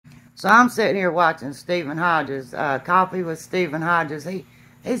So I'm sitting here watching Stephen Hodges, Coffee with Stephen Hodges.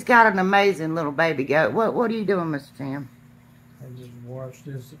 He's got an amazing little baby goat. What are you doing, Mr. Tim? I just washed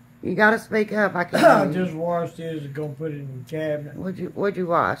this. You gotta speak up. I can't I hear you. just washed this and gonna put it in the cabinet. What'd you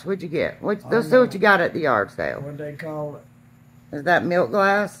wash? What'd you get? Let's see what you got at the yard sale. What they call it? Is that milk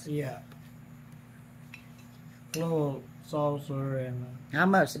glass? Yeah. A little saucer and How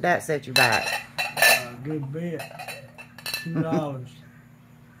much did that set you back? a good bit. $2.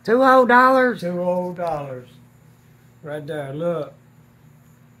 $2 whole dollars? $2 right there. Look,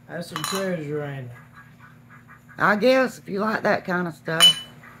 that's some treasure, ain't it? I guess if you like that kind of stuff.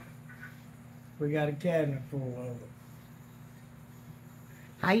 We got a cabinet full of it.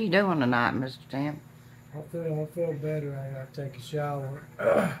 How you doing tonight, Mr. Tim? I feel better. I gotta take a shower.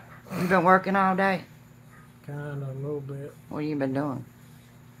 You been working all day? Kinda, a little bit. What you been doing?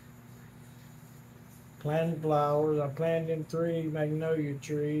 Planting flowers. I planted them 3 magnolia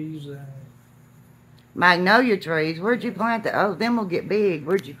trees. Magnolia trees? Where'd you plant them? Oh, them will get big.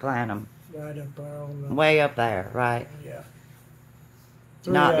 Where'd you plant them? Right up there on the... Way up there, right? Yeah.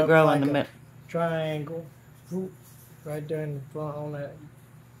 Not to grow in the middle. Triangle. Right there in the front on that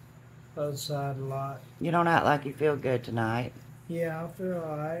other side of the lot. You don't act like you feel good tonight. Yeah, I feel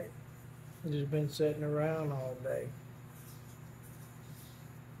alright. I've just been sitting around all day.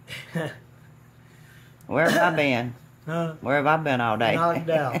 Where have I been? Huh? Where have I been all day? Knocked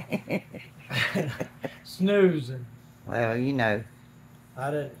out. Snoozing. Well, you know.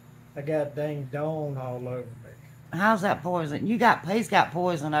 I got dang dawn all over me. How's that poison? He's got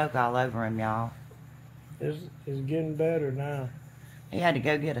poison oak all over him, y'all. It's getting better now. He had to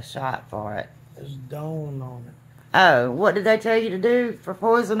go get a shot for it. There's dawn on it. Oh, what did they tell you to do for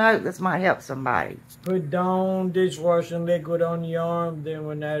poison oak? This might help somebody. Put Dawn dishwashing liquid on your arm. Then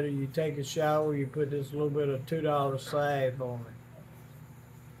whenever you take a shower, you put this little bit of $2 salve on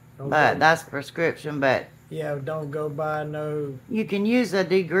it. But that's prescription, but... Yeah, don't go by no... You can use a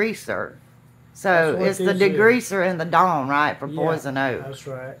degreaser. So it's the this degreaser and the Dawn, right, for poison oak. That's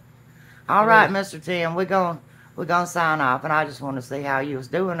right. All right, Mr. Tim, we're gonna sign off, and I just want to see how you was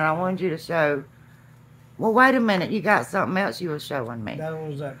doing, and I wanted you to show... Well, wait a minute. You got something else you were showing me. That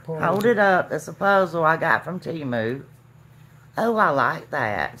was that puzzle. Hold it up. It's a puzzle I got from Temu. Oh, I like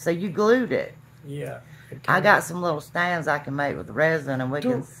that. So you glued it. Yeah. I got some little stands I can make with resin, and we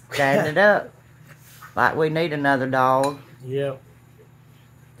can stand it up. Like we need another dog. Yep.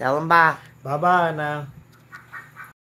 Tell them bye. Bye-bye now.